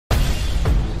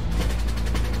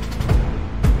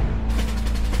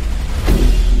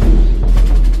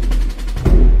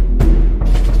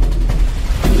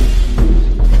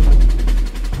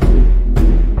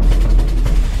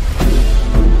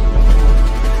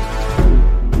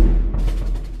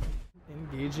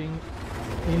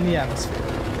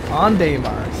atmosphere on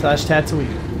Daymar / Tatooine.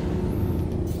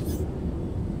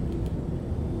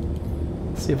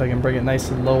 See if I can bring it nice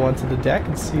and low onto the deck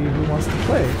and see who wants to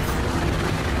play.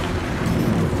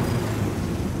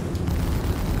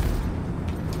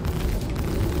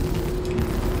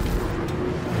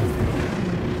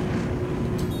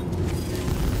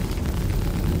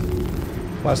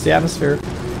 Watch the atmosphere.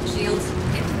 Shields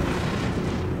hit.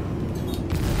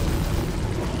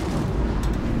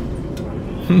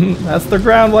 That's the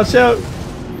ground, watch out!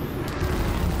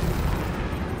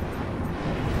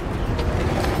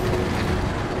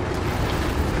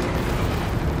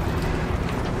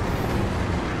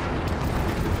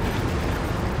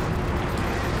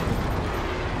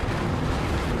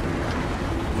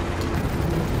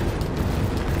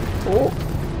 Oh,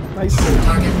 nice.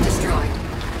 Target destroyed.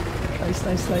 Nice,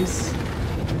 nice, nice.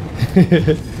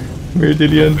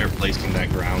 Meridian. They're placing that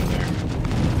ground there.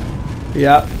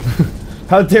 Yeah.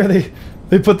 How dare they?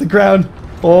 They put the ground.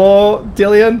 Oh,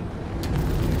 Dillian.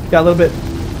 Got a little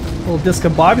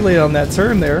discombobulated on that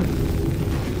turn there.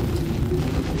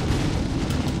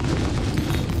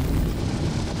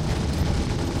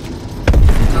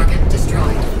 Target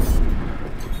destroyed.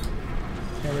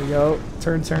 There we go.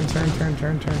 Turn, turn, turn, turn,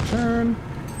 turn, turn, turn.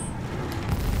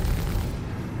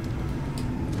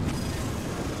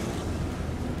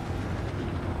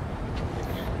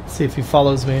 See if he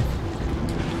follows me.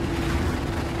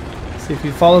 See if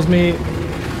he follows me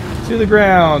to the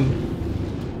ground.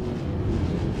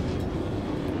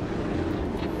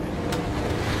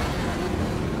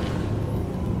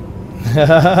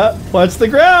 Watch the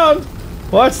ground!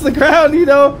 Watch the ground, you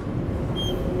know!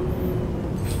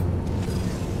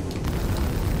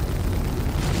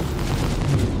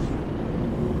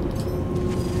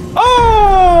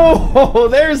 Oh!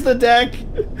 There's the deck!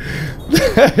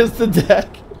 There's the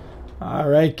deck!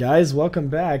 Alright guys, welcome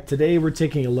back. Today we're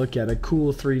taking a look at a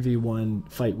cool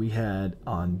 3v1 fight we had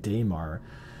on Daymar.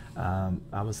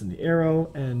 I was in the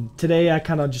Arrow, and today I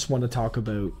kind of just want to talk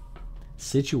about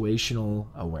situational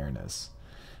awareness.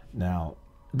 Now,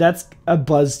 that's a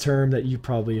buzz term that you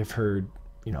probably have heard,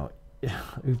 you know,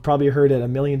 we've probably heard it a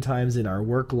million times in our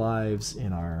work lives,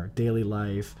 in our daily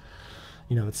life.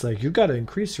 You know, it's like, you've got to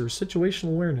increase your situational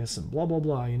awareness and blah, blah,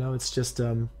 blah. You know, it's just,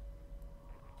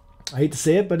 I hate to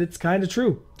say it, but it's kind of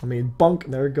true. I mean, bunk,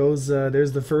 there goes,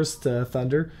 there's the first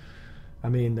Thunder. I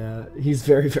mean, he's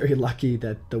very, very lucky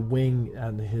that the wing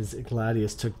and his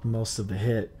Gladius took most of the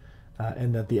hit,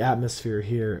 and that the atmosphere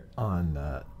here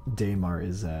on Daymar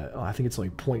is, I think it's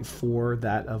only 0.4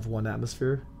 that of one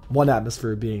atmosphere. One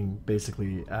atmosphere being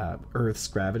basically Earth's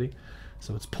gravity.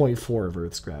 So it's 0.4 of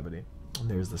Earth's gravity. And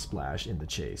there's the splash in the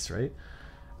chase, right?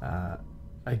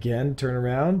 Again, turn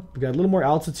around. We got a little more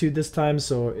altitude this time,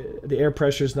 so the air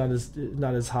pressure is not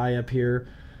as high up here.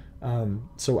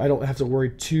 So I don't have to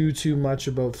worry too much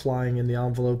about flying in the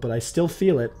envelope, but I still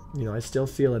feel it. You know, I still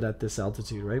feel it at this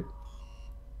altitude, right?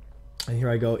 And here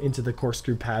I go into the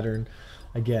corkscrew pattern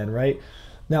again, right?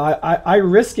 Now I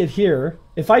risk it here.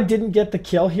 If I didn't get the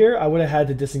kill here, I would have had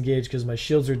to disengage because my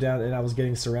shields are down and I was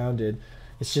getting surrounded.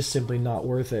 It's just simply not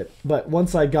worth it. But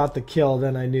once I got the kill,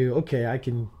 then I knew, okay, I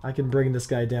can bring this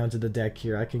guy down to the deck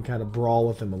here. I can kind of brawl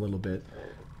with him a little bit.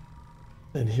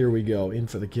 And here we go, in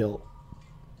for the kill.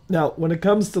 Now, when it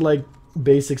comes to like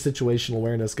basic situational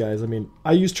awareness, guys, I mean,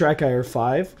 I use TrackIR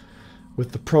 5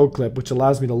 with the Pro Clip, which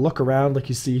allows me to look around like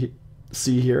you see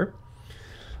here.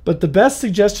 But the best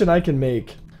suggestion I can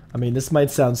make, I mean, this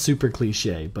might sound super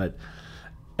cliche, but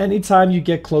anytime you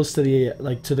get close to the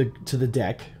to the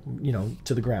deck, you know,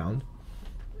 to the ground,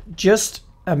 just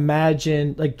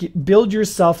imagine, like, build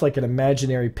yourself like an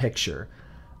imaginary picture,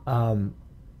 and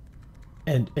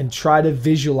try to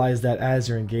visualize that as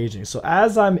you're engaging. So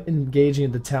as I'm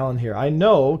engaging the Talon here, I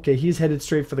know, okay, he's headed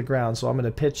straight for the ground, so I'm going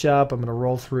to pitch up, I'm going to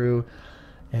roll through,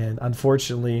 and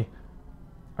unfortunately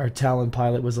our Talon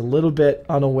pilot was a little bit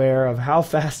unaware of how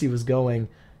fast he was going,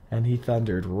 and he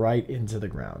thundered right into the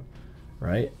ground.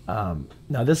 Right?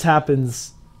 Now this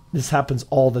happens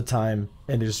all the time,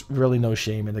 and there's really no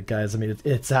shame in it, guys. I mean,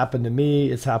 it's happened to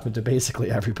me, it's happened to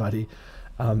basically everybody,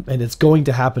 and it's going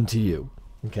to happen to you,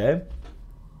 okay?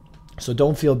 So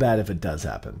don't feel bad if it does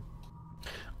happen.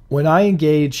 When I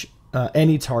engage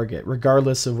any target,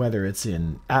 regardless of whether it's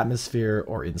in atmosphere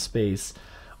or in space,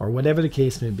 or whatever the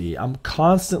case may be, I'm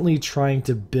constantly trying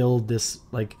to build this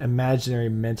like imaginary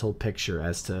mental picture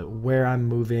as to where I'm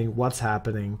moving, what's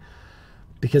happening,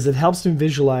 because it helps me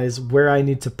visualize where I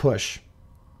need to push,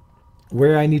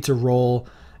 where I need to roll,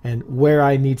 and where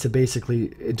I need to basically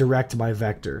direct my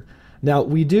vector. Now,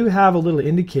 we do have a little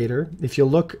indicator. If you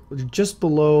look just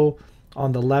below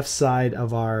on the left side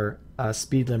of our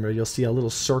speed limiter, you'll see a little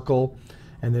circle,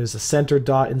 and there's a center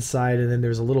dot inside, and then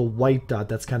there's a little white dot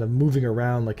that's kind of moving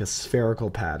around like a spherical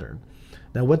pattern.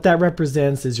 Now what that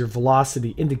represents is your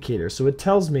velocity indicator. So it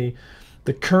tells me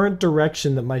the current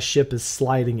direction that my ship is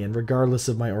sliding in, regardless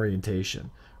of my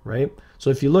orientation, right? So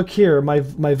if you look here, my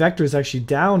vector is actually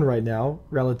down right now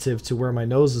relative to where my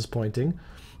nose is pointing.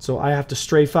 So I have to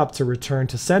strafe up to return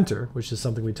to center, which is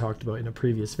something we talked about in a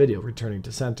previous video, returning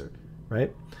to center,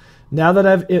 right? Now that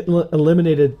I've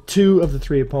eliminated 2 of the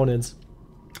 3 opponents,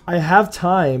 I have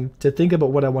time to think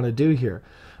about what I want to do here.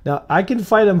 Now, I can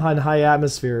fight them on high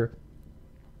atmosphere,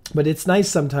 but it's nice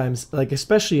sometimes, like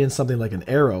especially in something like an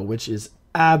arrow, which is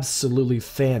absolutely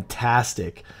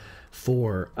fantastic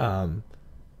for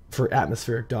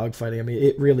atmospheric dogfighting. I mean,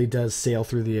 it really does sail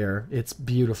through the air. It's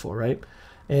beautiful, right?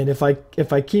 And if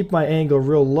I keep my angle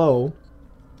real low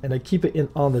and I keep it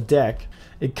on the deck,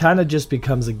 it kind of just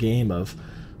becomes a game of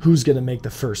who's going to make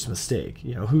the first mistake,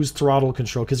 you know, whose throttle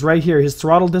control. Because right here, his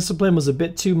throttle discipline was a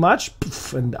bit too much,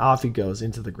 poof, and off he goes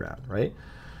into the ground, right?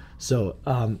 So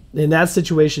in that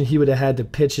situation, he would have had to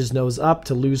pitch his nose up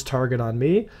to lose target on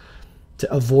me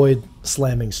to avoid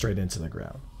slamming straight into the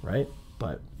ground, right?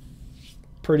 But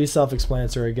pretty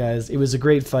self-explanatory, guys. It was a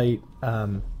great fight.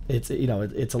 It's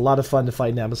a lot of fun to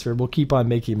fight in atmosphere. We'll keep on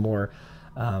making more.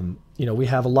 We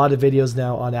have a lot of videos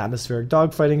now on atmospheric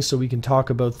dogfighting, so we can talk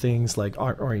about things like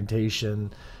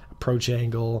orientation, approach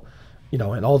angle,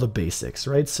 and all the basics,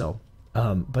 right? So,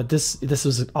 but this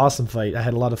was an awesome fight. I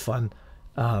had a lot of fun.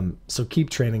 So keep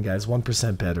training, guys.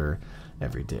 1% better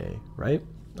every day, right?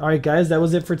 All right, guys, that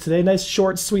was it for today. Nice,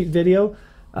 short, sweet video.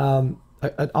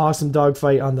 An awesome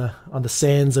dogfight on the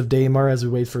sands of Daymar as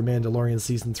we wait for Mandalorian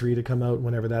Season 3 to come out,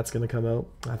 whenever that's going to come out.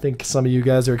 I think some of you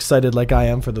guys are excited like I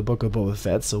am for the Book of Boba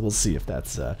Fett, so we'll see if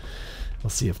that's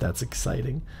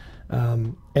exciting.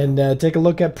 And take a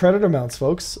look at Predator mounts,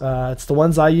 folks. It's the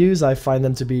ones I use. I find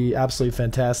them to be absolutely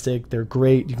fantastic. They're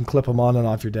great. You can clip them on and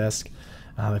off your desk.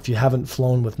 If you haven't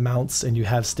flown with mounts and you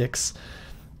have sticks,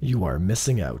 you are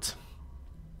missing out.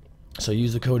 So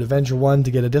use the code Avenger1 to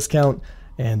get a discount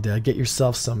and get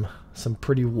yourself some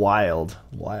pretty wild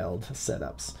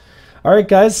setups. All right,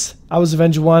 guys, I was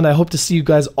Avenger1. I hope to see you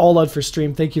guys all out for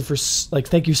stream. Thank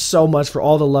you so much for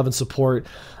all the love and support.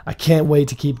 I can't wait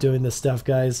to keep doing this stuff,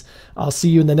 guys. I'll see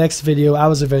you in the next video. I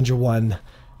was Avenger1,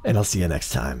 and I'll see you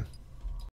next time.